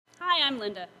Hi, I'm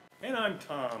Linda. And I'm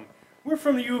Tom. We're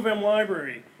from the U of M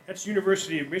Library, that's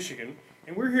University of Michigan,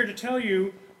 and we're here to tell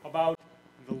you about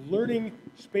the Learning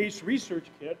Space Research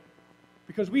Kit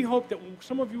because we hope that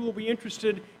some of you will be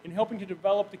interested in helping to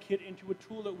develop the kit into a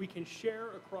tool that we can share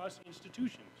across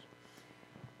institutions.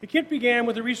 The kit began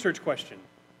with a research question.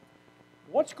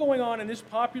 What's going on in this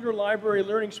popular library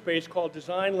learning space called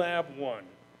Design Lab 1?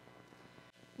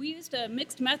 We used a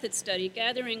mixed method study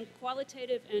gathering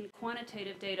qualitative and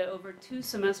quantitative data over 2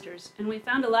 semesters, and we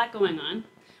found a lot going on.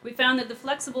 We found that the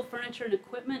flexible furniture and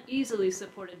equipment easily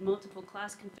supported multiple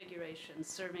class configurations,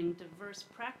 serving diverse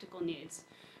practical needs.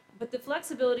 But the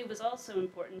flexibility was also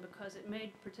important because it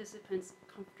made participants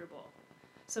comfortable.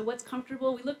 So what's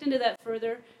comfortable? We looked into that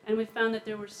further, and we found that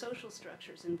there were social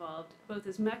structures involved, both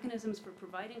as mechanisms for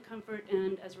providing comfort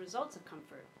and as results of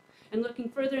comfort. And looking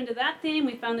further into that theme,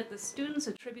 we found that the students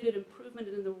attributed improvement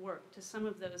in the work to some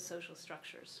of those social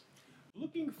structures.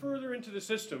 Looking further into the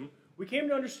system, we came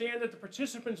to understand that the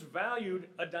participants valued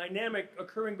a dynamic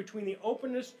occurring between the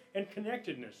openness and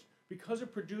connectedness because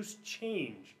it produced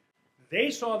change. They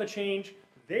saw the change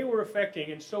they were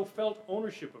affecting and so felt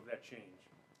ownership of that change.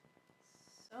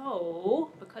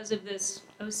 So, because of this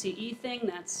OCE thing,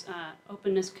 that's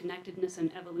openness, connectedness,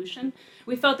 and evolution,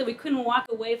 we felt that we couldn't walk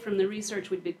away from the research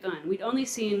we'd begun. We'd only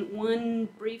seen one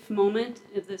brief moment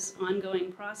of this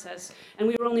ongoing process, and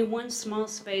we were only one small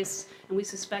space, and we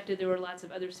suspected there were lots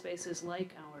of other spaces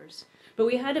like ours. But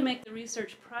we had to make the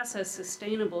research process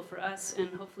sustainable for us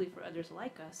and hopefully for others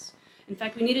like us. In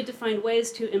fact, we needed to find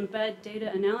ways to embed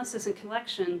data analysis and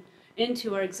collection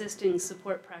into our existing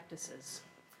support practices.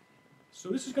 So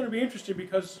this is going to be interesting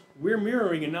because we're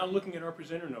mirroring and not looking at our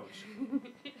presenter notes.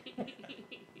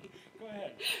 Go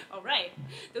ahead. All right.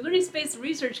 The Learning Space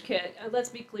Research Kit, let's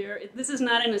be clear, this is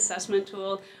not an assessment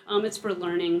tool. It's for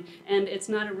learning, and it's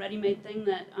not a ready-made thing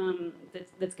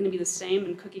that's going to be the same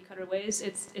in cookie-cutter ways.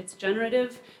 It's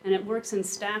generative, and it works in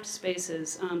staffed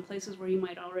spaces, places where you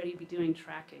might already be doing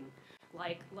tracking,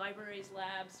 like libraries,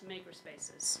 labs, maker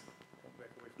spaces.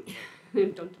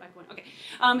 Don't back away. Okay.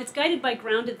 It's guided by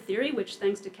grounded theory, which,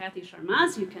 thanks to Kathy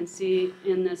Sharmaz, you can see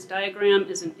in this diagram,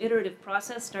 is an iterative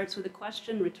process. Starts with a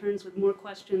question, returns with more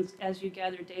questions as you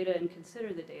gather data and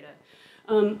consider the data.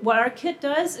 What our kit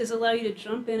does is allow you to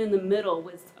jump in the middle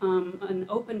with an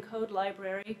open code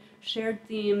library, shared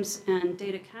themes, and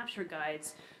data capture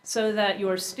guides, so that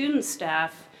your student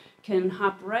staff can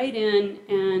hop right in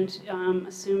and,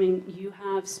 assuming you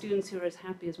have students who are as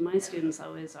happy as my students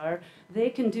always are, they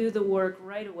can do the work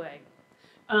right away.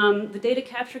 The data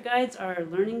capture guides are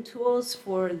learning tools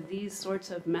for these sorts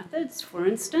of methods. For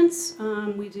instance,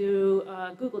 we do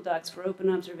Google Docs for open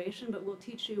observation, but we'll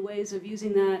teach you ways of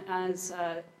using that as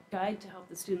a guide to help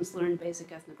the students learn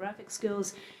basic ethnographic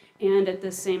skills and at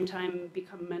the same time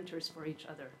become mentors for each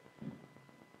other.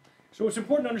 So it's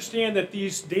important to understand that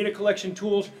these data collection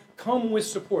tools come with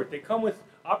support. They come with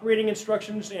operating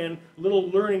instructions and little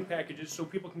learning packages so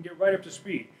people can get right up to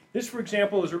speed. This, for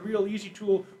example, is a real easy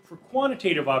tool for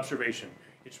quantitative observation.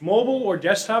 It's mobile or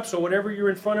desktop, so whatever you're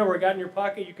in front of or got in your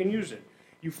pocket, you can use it.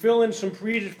 You fill in some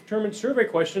predetermined survey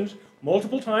questions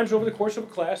multiple times over the course of a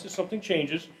class if something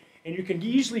changes, and you can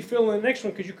easily fill in the next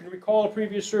one because you can recall a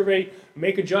previous survey,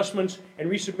 make adjustments,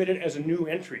 and resubmit it as a new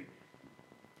entry.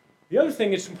 The other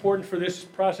thing that's important for this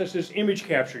process is image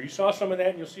capture. You saw some of that,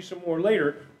 and you'll see some more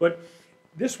later, but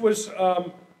this was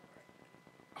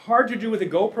hard to do with a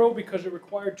GoPro because it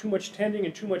required too much tending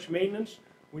and too much maintenance.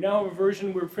 We now have a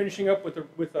version we're finishing up with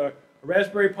a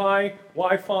Raspberry Pi,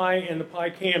 Wi-Fi, and the Pi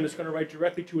Cam that's going to write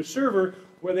directly to a server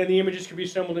where then the images can be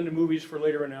assembled into movies for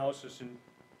later analysis and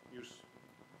use.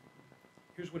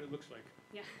 Here's what it looks like.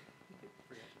 Yeah.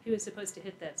 He was supposed to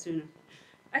hit that sooner.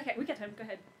 Okay, we got time. Go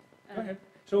ahead. Go ahead.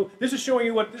 So this is showing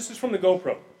you this is from the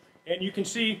GoPro. And you can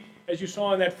see, as you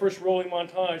saw in that first rolling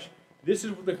montage, this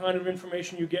is the kind of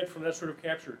information you get from that sort of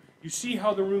capture. You see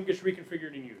how the room gets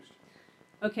reconfigured and used.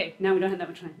 Okay, now we don't have that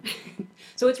much time.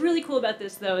 So what's really cool about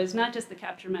this, though, is not just the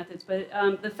capture methods, but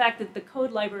the fact that the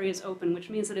code library is open, which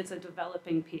means that it's a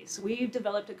developing piece. We've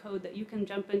developed a code that you can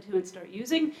jump into and start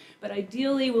using, but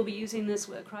ideally we'll be using this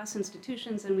across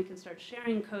institutions, and we can start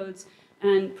sharing codes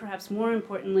and perhaps more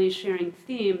importantly, sharing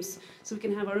themes, so we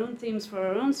can have our own themes for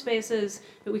our own spaces,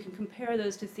 but we can compare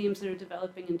those to themes that are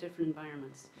developing in different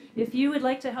environments. If you would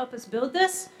like to help us build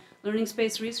this, Learning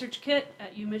Space Research Kit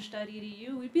at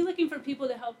umich.edu, we'd be looking for people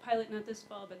to help pilot not this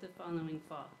fall, but the following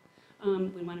fall.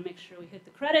 We want to make sure we hit the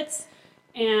credits.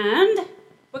 And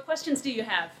what questions do you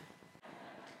have?